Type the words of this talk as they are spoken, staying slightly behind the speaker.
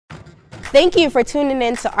Thank you for tuning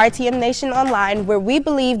in to RTM Nation Online, where we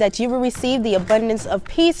believe that you will receive the abundance of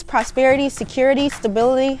peace, prosperity, security,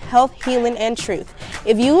 stability, health, healing, and truth.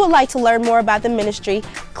 If you would like to learn more about the ministry,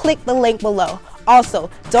 click the link below. Also,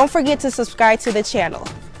 don't forget to subscribe to the channel.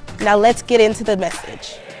 Now let's get into the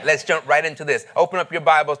message. Let's jump right into this. Open up your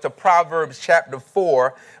Bibles to Proverbs chapter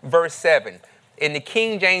 4, verse 7. In the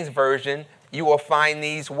King James Version, you will find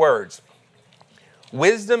these words.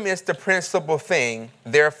 Wisdom is the principal thing,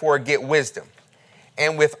 therefore get wisdom.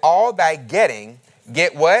 And with all thy getting,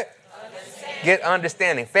 get what? Understanding. Get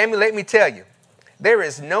understanding. Family, let me tell you, there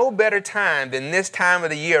is no better time than this time of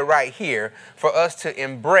the year right here for us to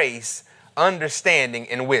embrace understanding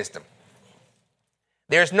and wisdom.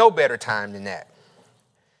 There's no better time than that.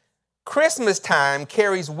 Christmas time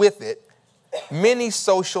carries with it many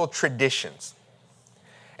social traditions.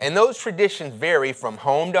 And those traditions vary from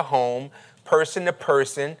home to home, person to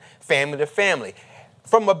person, family to family.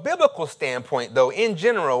 From a biblical standpoint, though, in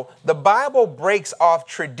general, the Bible breaks off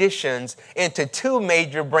traditions into two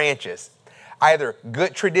major branches, either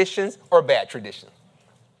good traditions or bad traditions.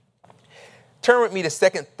 Turn with me to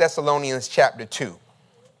 2 Thessalonians chapter 2.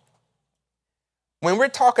 When we're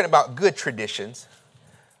talking about good traditions,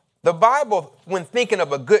 the Bible, when thinking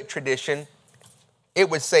of a good tradition, it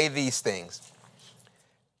would say these things.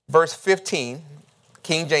 Verse 15,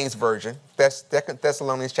 King James Version, 2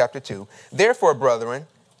 Thessalonians chapter 2. Therefore, brethren,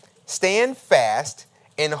 stand fast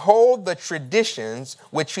and hold the traditions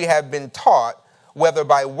which you have been taught, whether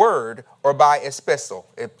by word or by epistle.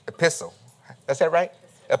 Epistle. Is that right?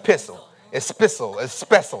 Epistle. Epistle.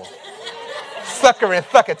 Epistle. Sucker and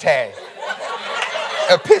thuckatag.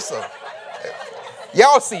 Epistle.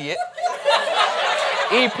 Y'all see it.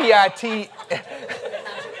 E-P-I-T.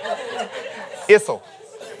 Issel.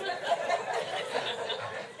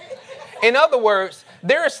 In other words,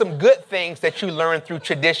 there are some good things that you learn through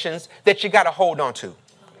traditions that you got to hold on to.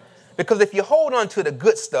 Because if you hold on to the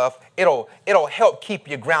good stuff, it'll help keep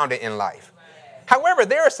you grounded in life. However,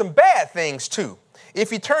 there are some bad things too.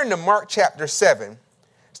 If you turn to Mark chapter 7,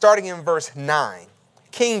 starting in verse 9,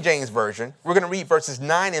 King James Version, we're going to read verses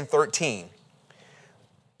 9 and 13.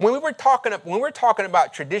 When we're talking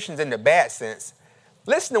about traditions in the bad sense,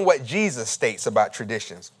 listen to what Jesus states about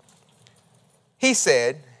traditions.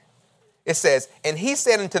 It says, and he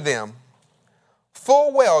said unto them,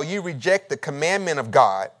 full well you reject the commandment of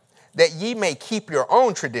God, that ye may keep your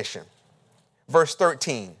own tradition. Verse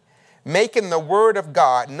 13, making the word of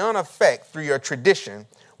God none effect through your tradition,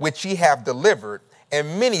 which ye have delivered,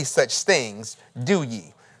 and many such things do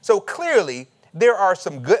ye. So clearly, there are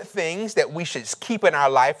some good things that we should keep in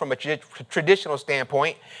our life from a traditional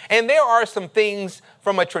standpoint, and there are some things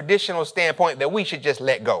from a traditional standpoint that we should just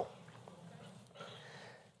let go.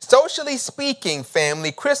 Socially speaking,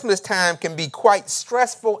 family, Christmas time can be quite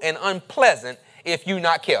stressful and unpleasant if you're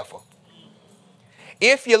not careful.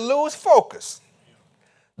 If you lose focus,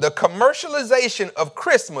 the commercialization of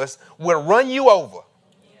Christmas will run you over.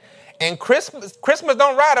 And Christmas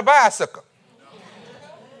don't ride a bicycle.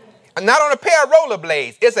 Not on a pair of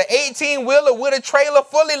rollerblades. It's an 18-wheeler with a trailer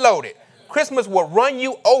fully loaded. Christmas will run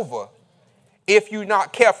you over if you're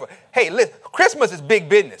not careful. Hey, listen, Christmas is big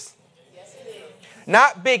business.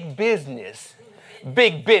 Not big business,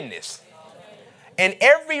 big business. And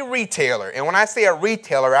every retailer, and when I say a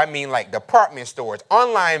retailer, I mean like department stores,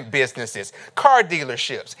 online businesses, car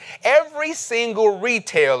dealerships. Every single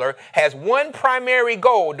retailer has one primary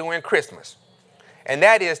goal during Christmas, and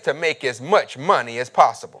that is to make as much money as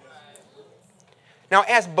possible. Now,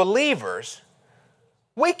 as believers,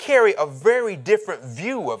 we carry a very different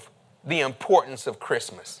view of the importance of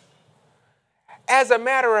Christmas. As a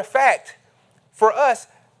matter of fact, for us,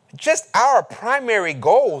 just our primary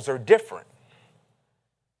goals are different.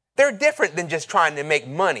 They're different than just trying to make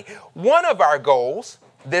money. One of our goals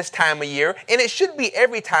this time of year, and it should be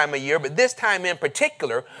every time of year, but this time in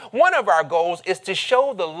particular, one of our goals is to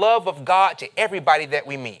show the love of God to everybody that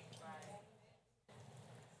we meet.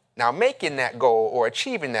 Now, making that goal or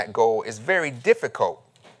achieving that goal is very difficult,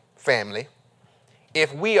 family,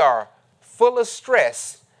 if we are full of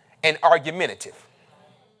stress and argumentative.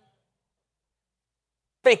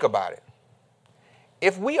 Think about it.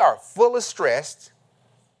 If we are full of stress,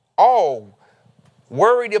 all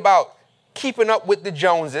worried about keeping up with the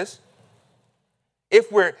Joneses,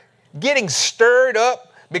 if we're getting stirred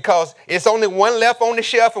up because it's only one left on the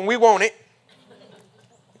shelf and we want it,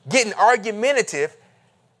 getting argumentative,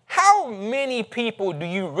 how many people do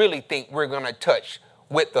you really think we're going to touch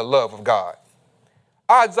with the love of God?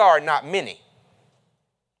 Odds are not many.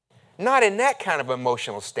 Not in that kind of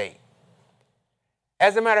emotional state.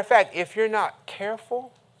 As a matter of fact, if you're not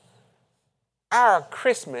careful, our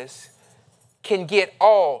Christmas can get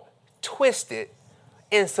all twisted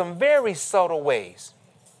in some very subtle ways.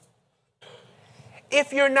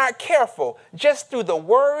 If you're not careful, just through the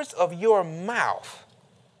words of your mouth,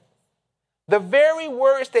 the very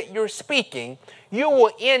words that you're speaking, you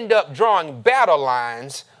will end up drawing battle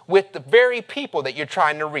lines with the very people that you're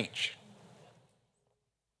trying to reach.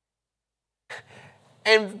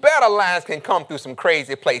 And battle lines can come through some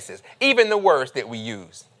crazy places, even the words that we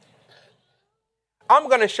use. I'm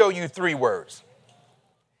going to show you 3 words.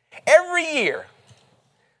 Every year,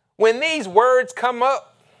 when these words come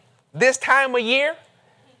up, this time of year,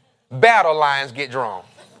 battle lines get drawn.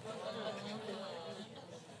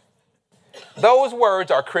 Those words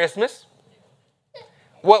are Christmas.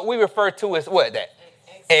 What we refer to as what? That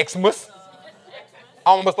Xmas.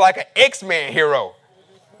 Almost like an X-Men hero,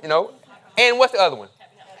 you know. And what's the other one?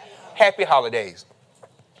 Happy holidays.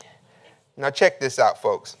 Now check this out,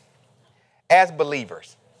 folks. As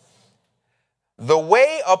believers, the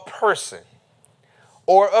way a person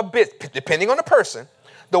or a business, depending on the person,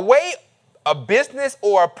 the way a business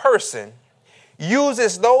or a person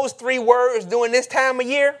uses those 3 words during this time of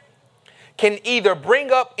year can either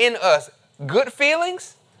bring up in us good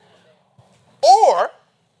feelings or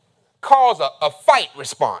cause a fight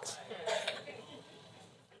response.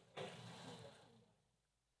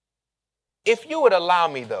 If you would allow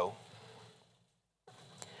me, though,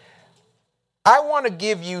 I want to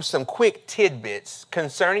give you some quick tidbits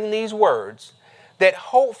concerning these words that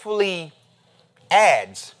hopefully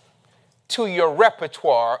adds to your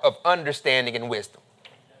repertoire of understanding and wisdom.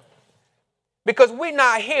 Because we're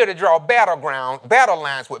not here to draw battle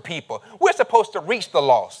lines with people. We're supposed to reach the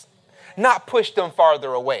lost, not push them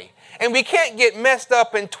farther away. And we can't get messed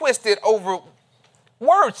up and twisted over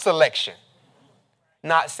word selection.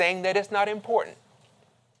 Not saying that it's not important.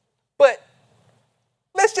 But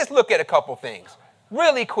let's just look at a couple things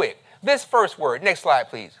really quick. This first word, next slide,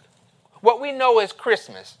 please. What we know is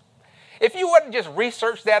Christmas. If you were to just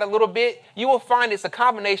research that a little bit, you will find it's a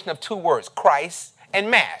combination of 2 words, Christ and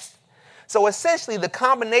Mass. So essentially, the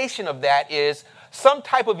combination of that is some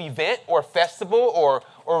type of event or festival or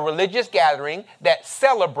religious gathering that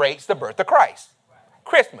celebrates the birth of Christ.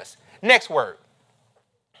 Christmas. Next word.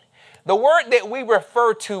 The word that we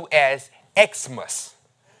refer to as Xmas.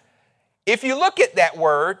 If you look at that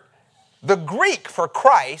word, the Greek for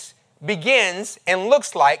Christ begins and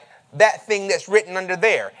looks like that thing that's written under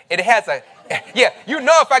there. It has you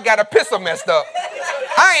know if I got a epistle messed up,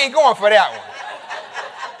 I ain't going for that one.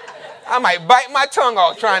 I might bite my tongue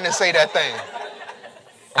off trying to say that thing.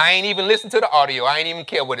 I ain't even listened to the audio. I ain't even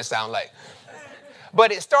care what it sounds like.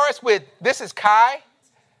 But it starts with, this is Chi,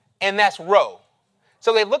 and that's Rho.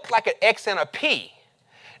 So they look like an X and a P.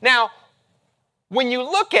 Now, when you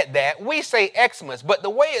look at that, we say Xmas, but the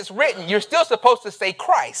way it's written, you're still supposed to say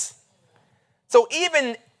Christ. So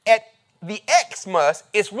even at the Xmas,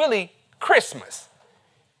 it's really Christmas.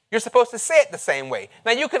 You're supposed to say it the same way.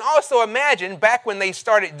 Now, you can also imagine back when they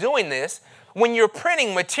started doing this, when you're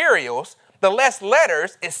printing materials, the less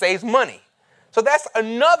letters, it saves money. So that's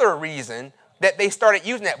another reason that they started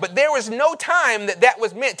using that. But there was no time that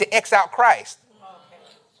was meant to X out Christ.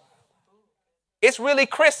 It's really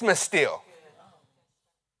Christmas still.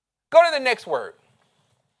 Go to the next word.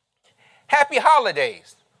 Happy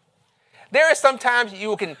holidays. There is sometimes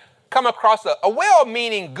you can come across a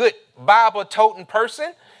well-meaning, good Bible-toting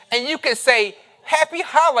person, and you can say happy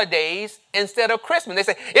holidays instead of Christmas.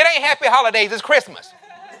 They say, it ain't happy holidays, it's Christmas.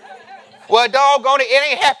 Well, doggone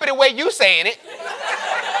it ain't happy the way you saying it.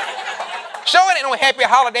 Sure, it ain't no happy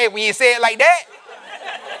holiday when you say it like that.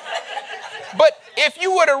 But if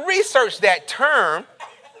you were to research that term,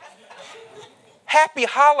 happy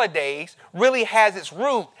holidays really has its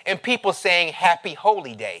root in people saying happy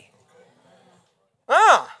holy day.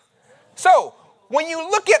 So when you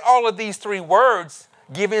look at all of these 3 words,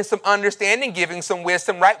 giving some understanding, giving some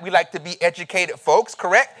wisdom, right? We like to be educated folks,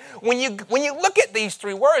 correct? When you look at these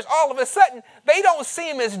 3 words, all of a sudden, they don't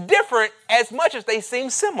seem as different as much as they seem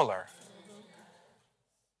similar.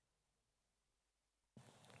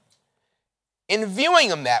 In viewing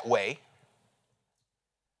them that way,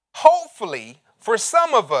 hopefully, for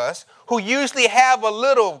some of us who usually have a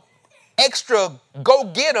little extra go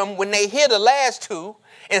get them when they hear the last 2,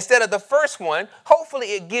 instead of the first one,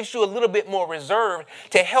 hopefully it gives you a little bit more reserve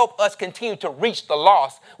to help us continue to reach the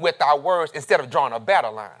lost with our words instead of drawing a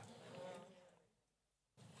battle line.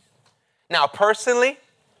 Now, personally,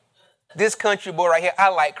 this country boy right here, I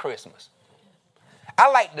like Christmas. I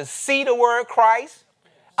like to see the word Christ.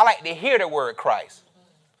 I like to hear the word Christ.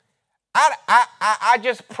 I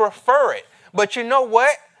just prefer it. But you know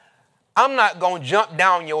what? I'm not going to jump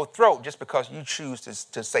down your throat just because you choose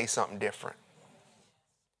to say something different.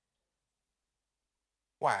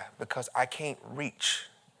 Why? Because I can't reach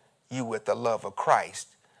you with the love of Christ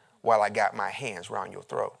while I got my hands around your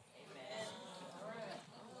throat.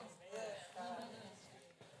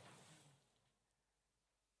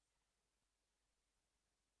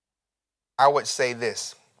 I would say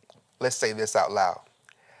this. Let's say this out loud.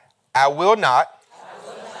 I will not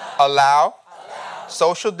allow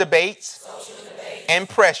social debates and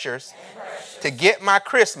pressures to get my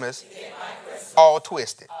Christmas all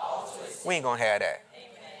twisted. We ain't going to have that.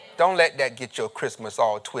 Don't let that get your Christmas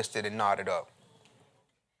all twisted and knotted up.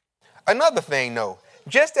 Another thing, though,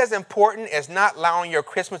 just as important as not allowing your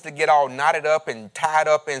Christmas to get all knotted up and tied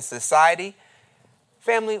up in society,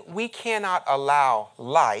 family, we cannot allow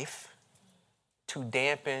life to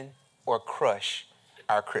dampen or crush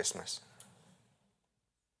our Christmas.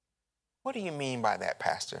 What do you mean by that,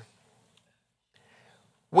 Pastor?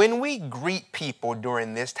 When we greet people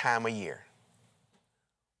during this time of year,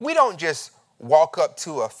 we don't just walk up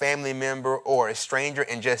to a family member or a stranger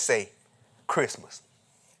and just say, Christmas.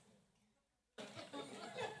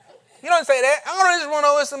 You don't say that. I don't just run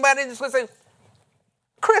over somebody and just say,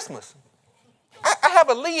 Christmas. I have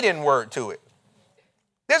a lead-in word to it.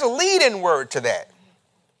 There's a lead-in word to that.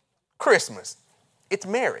 Christmas. It's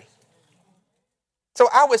Merry. So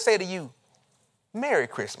I would say to you, Merry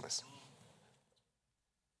Christmas.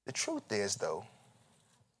 The truth is, though,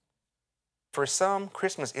 for some,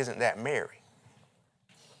 Christmas isn't that merry.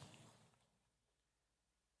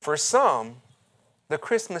 For some, the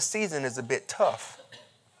Christmas season is a bit tough.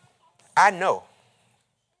 I know.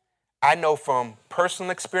 I know from personal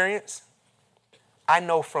experience. I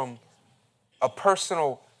know from a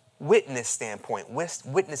personal witness standpoint,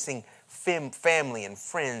 witnessing family and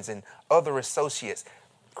friends and other associates.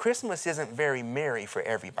 Christmas isn't very merry for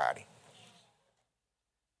everybody.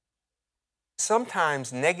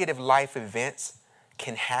 Sometimes negative life events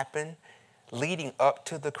can happen leading up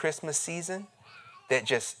to the Christmas season that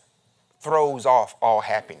just throws off all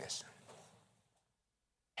happiness.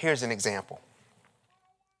 Here's an example.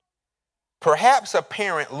 Perhaps a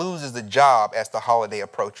parent loses a job as the holiday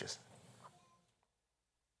approaches.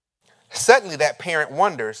 Suddenly that parent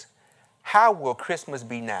wonders, how will Christmas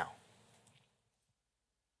be now?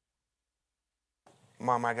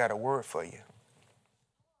 Mom, I got a word for you.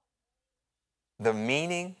 The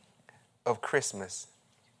meaning of Christmas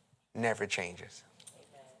never changes.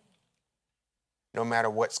 No matter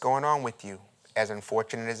what's going on with you, as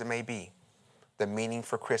unfortunate as it may be, the meaning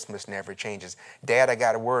for Christmas never changes. Dad, I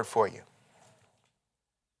got a word for you.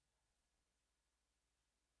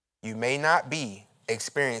 You may not be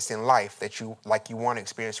experiencing life that you want to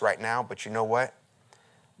experience right now, but you know what?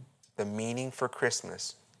 The meaning for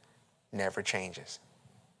Christmas never changes.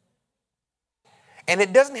 And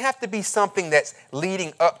it doesn't have to be something that's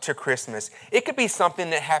leading up to Christmas. It could be something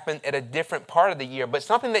that happened at a different part of the year, but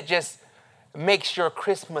something that just makes your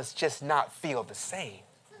Christmas just not feel the same.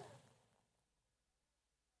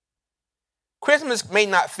 Christmas may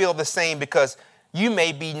not feel the same because you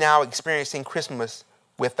may be now experiencing Christmas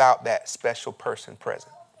without that special person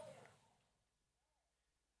present.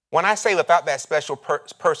 When I say without that special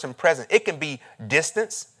person present, it can be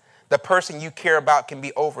distance. The person you care about can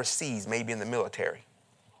be overseas, maybe in the military.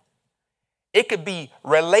 It could be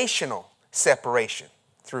relational separation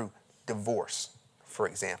through divorce, for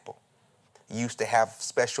example. You used to have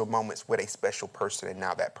special moments with a special person, and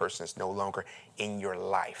now that person is no longer in your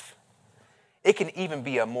life. It can even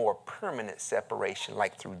be a more permanent separation,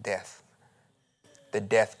 like through death, the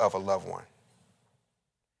death of a loved one.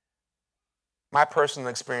 My personal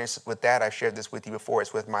experience with that, I've shared this with you before,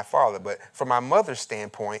 it's with my father. But from my mother's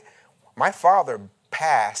standpoint, my father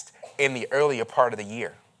passed in the earlier part of the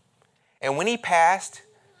year. And when he passed,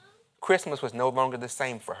 Christmas was no longer the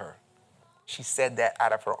same for her. She said that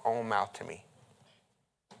out of her own mouth to me.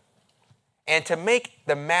 And to make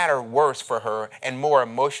the matter worse for her and more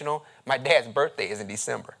emotional, my dad's birthday is in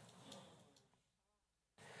December.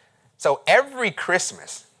 So every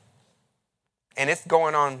Christmas, and it's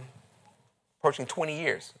going on approaching 20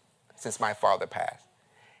 years since my father passed.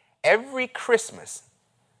 Every Christmas,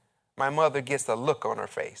 my mother gets a look on her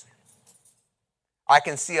face. I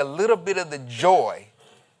can see a little bit of the joy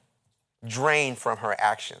drained from her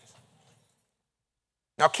actions.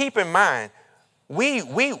 Now keep in mind, we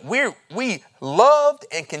loved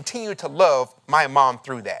and continue to love my mom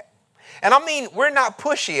through that. And I mean, we're not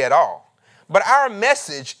pushy at all, but our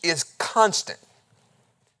message is constant.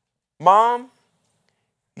 Mom,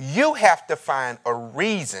 you have to find a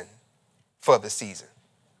reason for the season.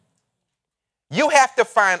 You have to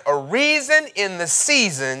find a reason in the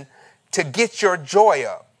season to get your joy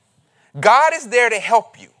up. God is there to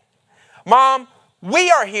help you. Mom,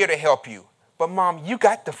 we are here to help you. But Mom, you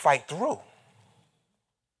got to fight through.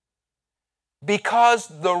 Because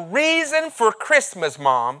the reason for Christmas,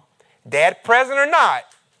 Mom, Dad present or not,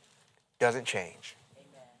 doesn't change.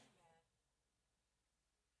 Amen.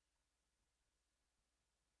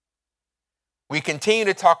 We continue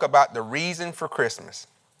to talk about the reason for Christmas.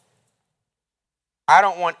 I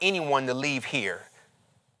don't want anyone to leave here,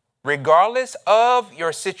 regardless of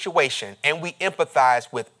your situation, and we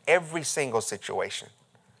empathize with every single situation.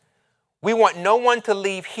 We want no one to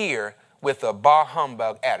leave here with a bah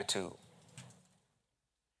humbug attitude.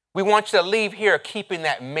 We want you to leave here keeping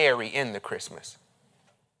that merry in the Christmas.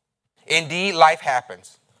 Indeed, life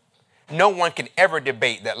happens. No one can ever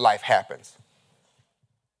debate that life happens.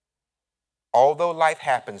 Although life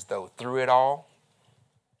happens, though, through it all,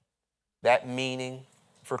 that meaning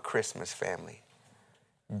for Christmas, family,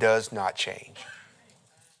 does not change.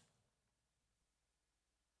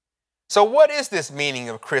 So what is this meaning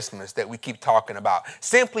of Christmas that we keep talking about?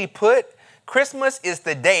 Simply put, Christmas is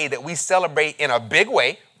the day that we celebrate in a big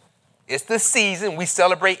way. It's the season we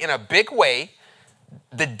celebrate in a big way.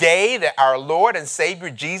 The day that our Lord and Savior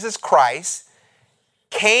Jesus Christ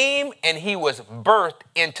came and he was birthed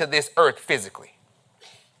into this earth physically.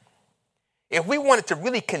 If we wanted to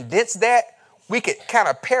really condense that, we could kind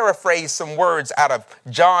of paraphrase some words out of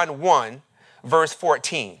John 1, verse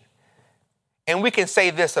 14. And we can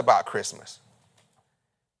say this about Christmas.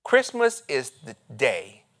 Christmas is the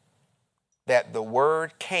day that the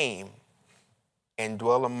Word came and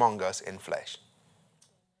dwelt among us in flesh.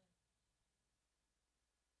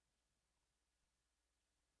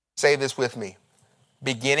 Say this with me.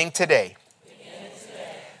 Beginning today,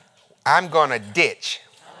 I'm going to ditch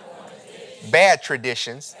bad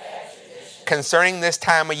traditions concerning this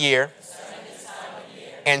time of year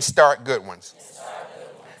and start good ones.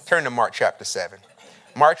 Turn to Mark chapter 7.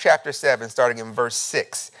 Mark chapter 7, starting in verse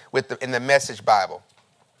 6 in the Message Bible.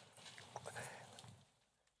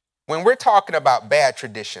 When we're talking about bad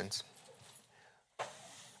traditions,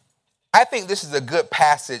 I think this is a good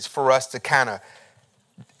passage for us to kind of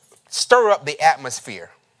stir up the atmosphere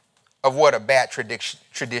of what a bad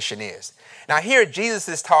tradition is. Now here Jesus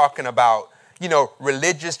is talking about,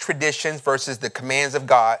 religious traditions versus the commands of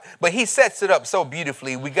God, but he sets it up so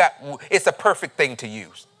beautifully. It's a perfect thing to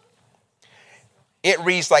use. It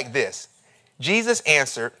reads like this. Jesus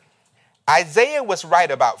answered, Isaiah was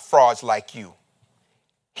right about frauds like you.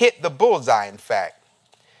 Hit the bullseye, in fact.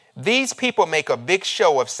 These people make a big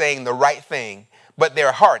show of saying the right thing, but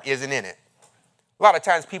their heart isn't in it. A lot of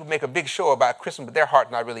times people make a big show about Christmas, but their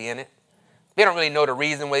heart's not really in it. They don't really know the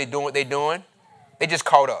reason why they're doing what they're doing. They just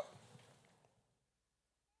caught up.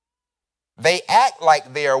 They act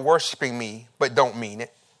like they are worshiping me, but don't mean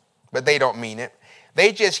it. But they don't mean it.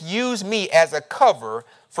 They just use me as a cover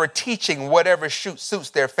for teaching whatever suits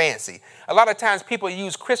their fancy. A lot of times people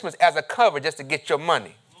use Christmas as a cover just to get your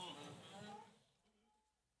money.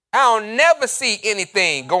 I don't never see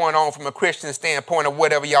anything going on from a Christian standpoint of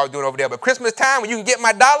whatever y'all doing over there. But Christmas time, when you can get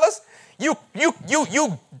my dollars, you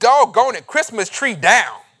doggone it, Christmas tree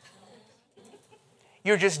down.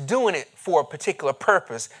 You're just doing it for a particular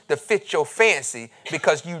purpose to fit your fancy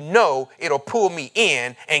because you know it'll pull me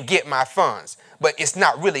in and get my funds. But it's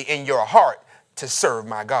not really in your heart to serve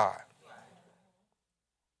my God.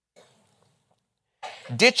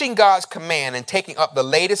 Ditching God's command and taking up the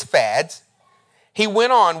latest fads, he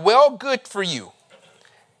went on, well, good for you.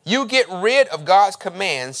 You get rid of God's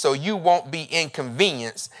commands so you won't be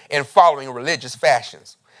inconvenienced in following religious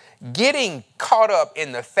fashions. Getting caught up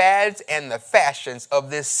in the fads and the fashions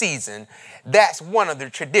of this season, that's one of the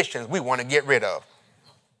traditions we want to get rid of.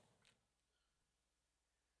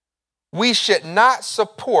 We should not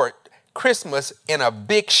support Christmas in a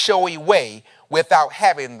big showy way without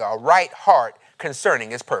having the right heart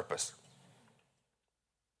concerning its purpose.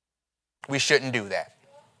 We shouldn't do that.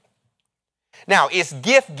 Now, is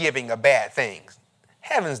gift giving a bad thing?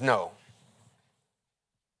 Heavens no.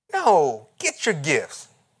 No, get your gifts.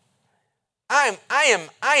 I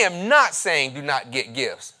am not saying do not get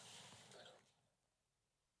gifts.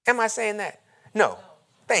 Am I saying that? No.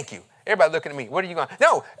 Thank you. Everybody looking at me. What are you going?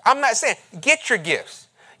 No, I'm not saying get your gifts.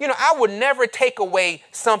 I would never take away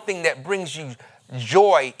something that brings you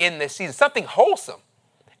joy in this season, something wholesome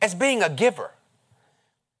as being a giver.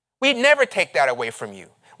 We'd never take that away from you.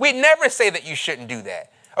 We'd never say that you shouldn't do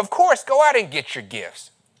that. Of course, go out and get your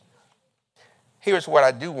gifts. Here's what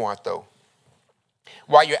I do want, though.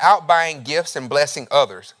 While you're out buying gifts and blessing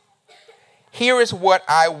others, here is what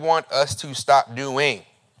I want us to stop doing.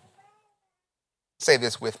 Say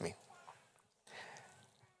this with me.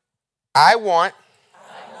 I want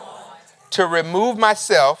to remove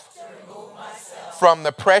myself from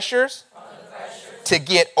the pressures to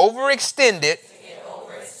get overextended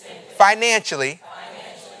financially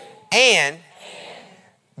and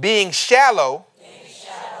being shallow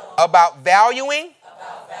about valuing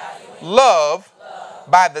love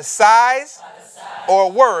by the size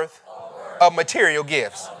or worth of material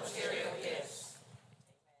gifts.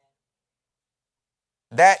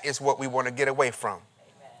 That is what we want to get away from.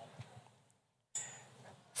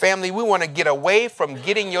 Family, we want to get away from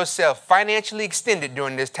getting yourself financially extended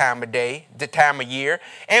during this time of day, the time of year,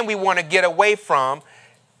 and we want to get away from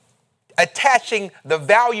attaching the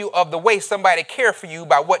value of the way somebody cares for you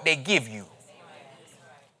by what they give you.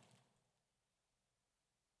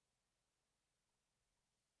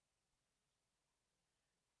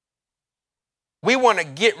 We want to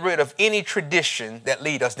get rid of any tradition that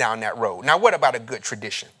lead us down that road. Now, what about a good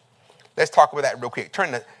tradition? Let's talk about that real quick.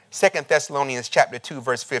 Turn to 2 Thessalonians chapter 2,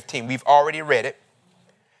 verse 15. We've already read it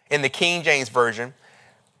in the King James Version.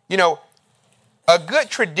 You know, a good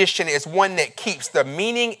tradition is one that keeps the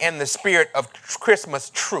meaning and the spirit of Christmas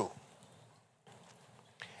true.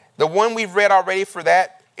 The one we've read already for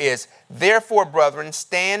that is, therefore, brethren,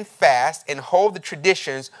 stand fast and hold the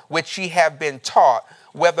traditions which ye have been taught,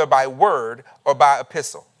 whether by word or by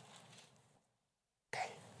epistle. Okay.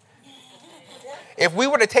 If we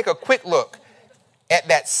were to take a quick look at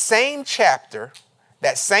that same chapter,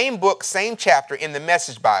 that same book, same chapter in the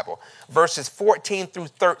Message Bible, verses 14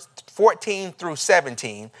 through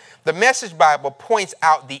 17, the Message Bible points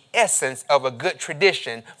out the essence of a good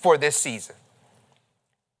tradition for this season.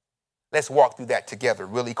 Let's walk through that together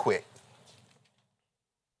really quick.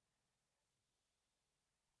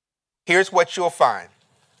 Here's what you'll find.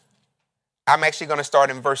 I'm actually going to start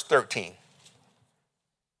in verse 13.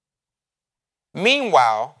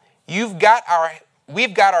 Meanwhile, we've got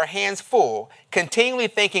our hands full, continually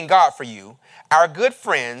thanking God for you, our good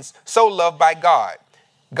friends, so loved by God.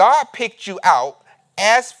 God picked you out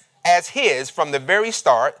as his from the very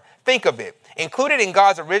start. Think of it. Included in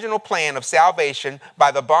God's original plan of salvation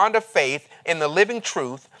by the bond of faith in the living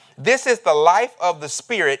truth. This is the life of the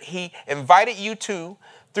Spirit he invited you to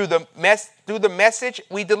through the message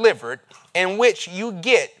we delivered, in which you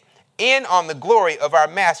get in on the glory of our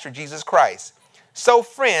Master Jesus Christ. So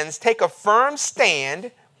friends, take a firm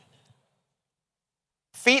stand,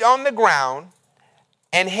 feet on the ground,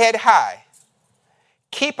 and head high.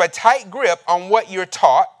 Keep a tight grip on what you're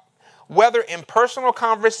taught, whether in personal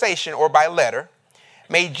conversation or by letter.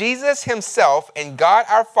 May Jesus himself and God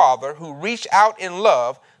our Father, who reach out in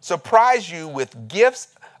love, surprise you with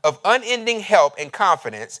gifts of unending help and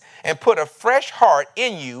confidence, and put a fresh heart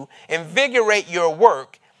in you, invigorate your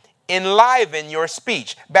work, enliven your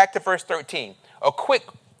speech. Back to verse 13. A quick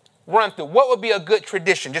run through. What would be a good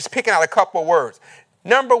tradition? Just picking out a couple of words.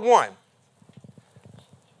 Number one,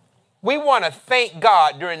 we want to thank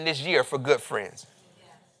God during this year for good friends.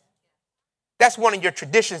 That's one of your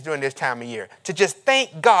traditions during this time of year, to just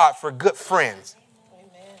thank God for good friends.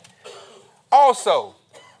 Amen. Also,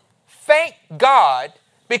 thank God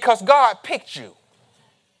because God picked you.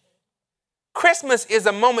 Christmas is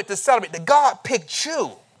a moment to celebrate that God picked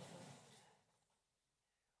you.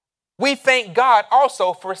 We thank God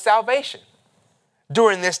also for salvation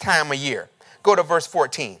during this time of year. Go to verse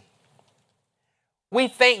 14. We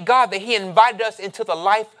thank God that he invited us into the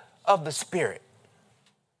life of the Spirit.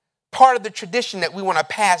 Part of the tradition that we want to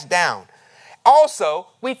pass down. Also,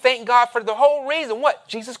 we thank God for the whole reason. What?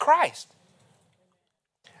 Jesus Christ.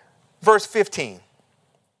 Verse 15.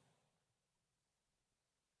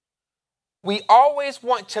 We always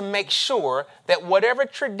want to make sure that whatever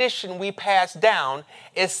tradition we pass down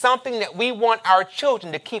is something that we want our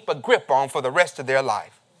children to keep a grip on for the rest of their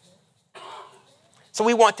life. So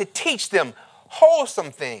we want to teach them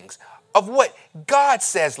wholesome things of what God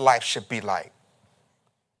says life should be like.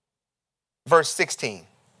 Verse 16.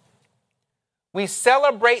 We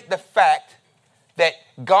celebrate the fact that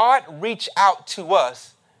God reached out to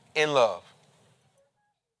us in love.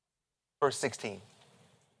 Verse 16.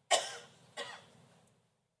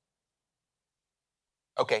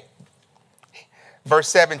 Okay. Verse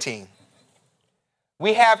 17.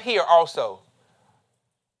 We have here also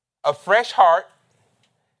a fresh heart,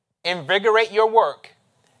 invigorate your work,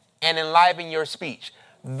 and enliven your speech.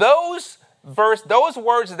 Those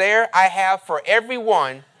words there I have for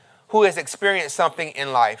everyone who has experienced something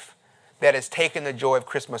in life that has taken the joy of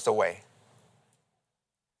Christmas away.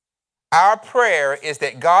 Our prayer is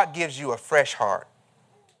that God gives you a fresh heart,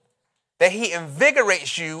 that he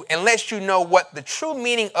invigorates you and lets you know what the true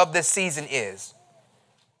meaning of this season is,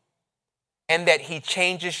 and that he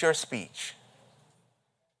changes your speech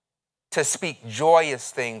to speak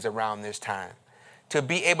joyous things around this time, to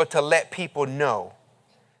be able to let people know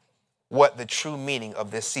what the true meaning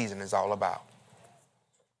of this season is all about.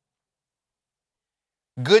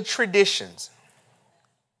 Good traditions.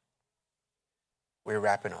 We're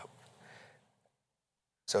wrapping up.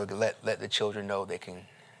 So to let the children know they can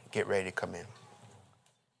get ready to come in.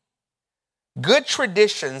 Good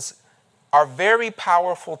traditions are very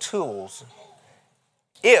powerful tools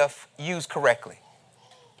if used correctly.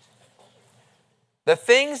 The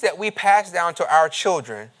things that we pass down to our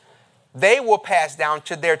children, they will pass down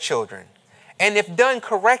to their children. And if done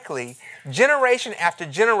correctly, generation after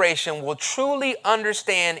generation will truly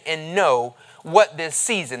understand and know what this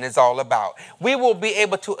season is all about. We will be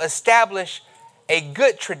able to establish a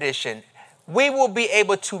good tradition. We will be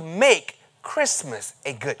able to make Christmas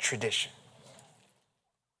a good tradition.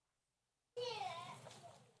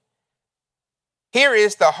 Here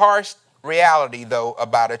is the harsh reality, though,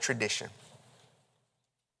 about a tradition.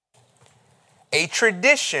 A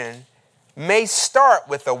tradition may start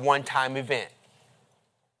with a one-time event,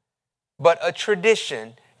 but a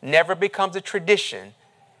tradition never becomes a tradition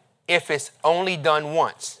if it's only done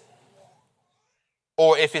once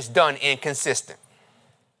or if it's done inconsistent.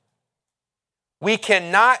 We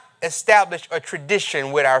cannot establish a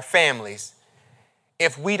tradition with our families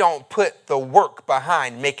if we don't put the work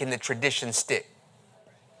behind making the tradition stick.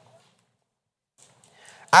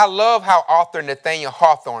 I love how author Nathaniel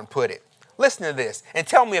Hawthorne put it. Listen to this and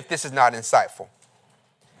tell me if this is not insightful.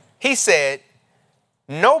 He said,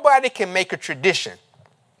 nobody can make a tradition.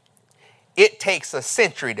 It takes a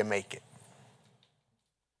century to make it.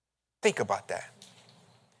 Think about that.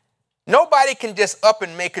 Nobody can just up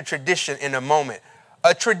and make a tradition in a moment.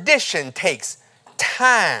 A tradition takes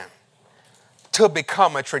time to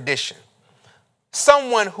become a tradition.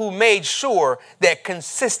 Someone who made sure that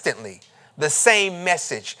consistently the same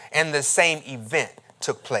message and the same event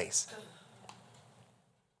took place.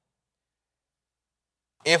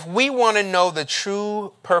 If we want to know the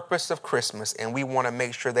true purpose of Christmas and we want to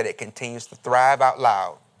make sure that it continues to thrive out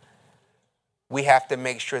loud, we have to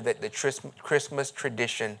make sure that the Christmas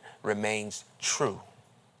tradition remains true.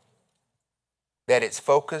 That it's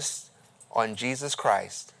focused on Jesus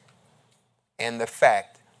Christ and the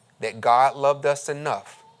fact that God loved us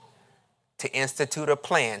enough to institute a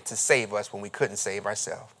plan to save us when we couldn't save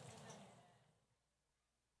ourselves.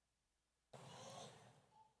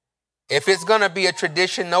 If it's going to be a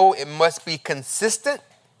tradition, no, it must be consistent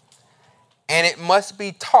and it must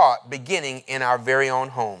be taught beginning in our very own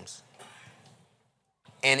homes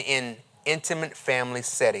and in intimate family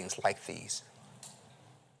settings like these.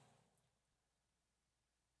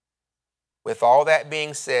 With all that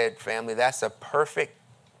being said, family, that's a perfect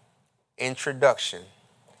introduction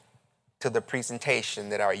to the presentation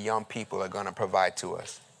that our young people are going to provide to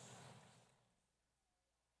us.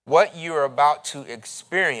 What you're about to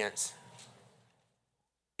experience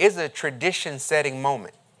is a tradition-setting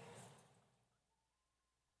moment.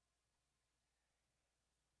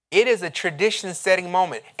 It is a tradition-setting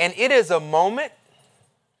moment, and it is a moment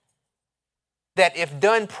that, if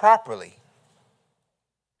done properly,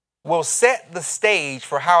 will set the stage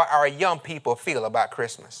for how our young people feel about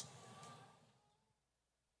Christmas.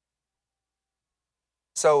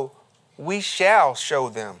 So we shall show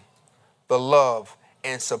them the love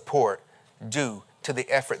and support due to the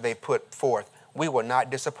effort they put forth. We will not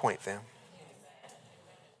disappoint them.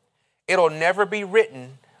 It'll never be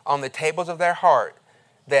written on the tables of their heart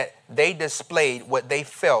that they displayed what they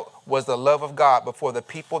felt was the love of God before the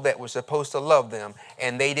people that were supposed to love them,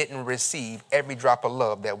 and they didn't receive every drop of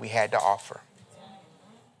love that we had to offer.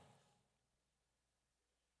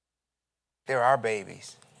 They're our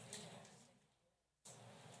babies.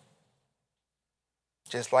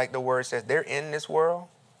 Just like the word says, they're in this world,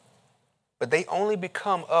 but they only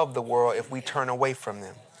become of the world if we turn away from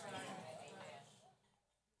them.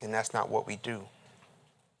 And that's not what we do.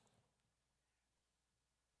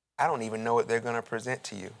 I don't even know what they're going to present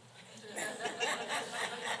to you.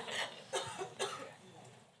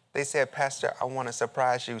 They said, Pastor, I want to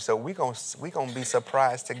surprise you, so we're gonna be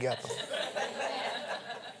surprised together.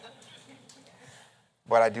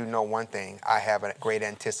 But I do know one thing. I have a great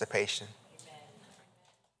anticipation.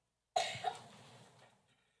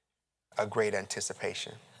 A great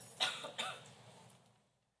anticipation.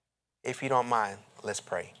 If you don't mind, let's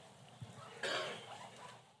pray.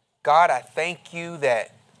 God, I thank you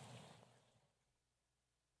that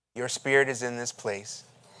your Spirit is in this place.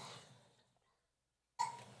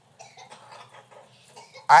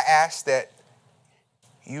 I ask that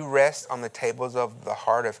you rest on the tables of the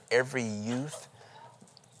heart of every youth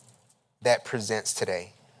that presents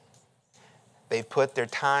today. They've put their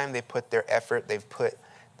time, they've put their effort, they've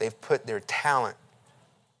put their talent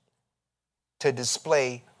to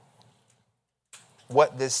display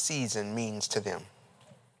what this season means to them.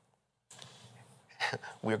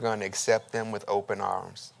 We're going to accept them with open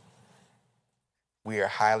arms. We are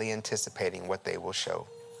highly anticipating what they will show.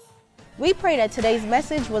 We pray that today's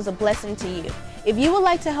message was a blessing to you. If you would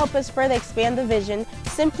like to help us further expand the vision,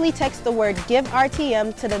 simply text the word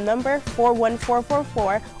GIVE-RTM to the number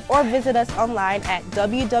 41444 or visit us online at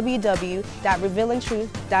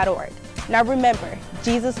www.revealingtruth.org. Now remember,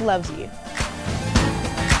 Jesus loves you.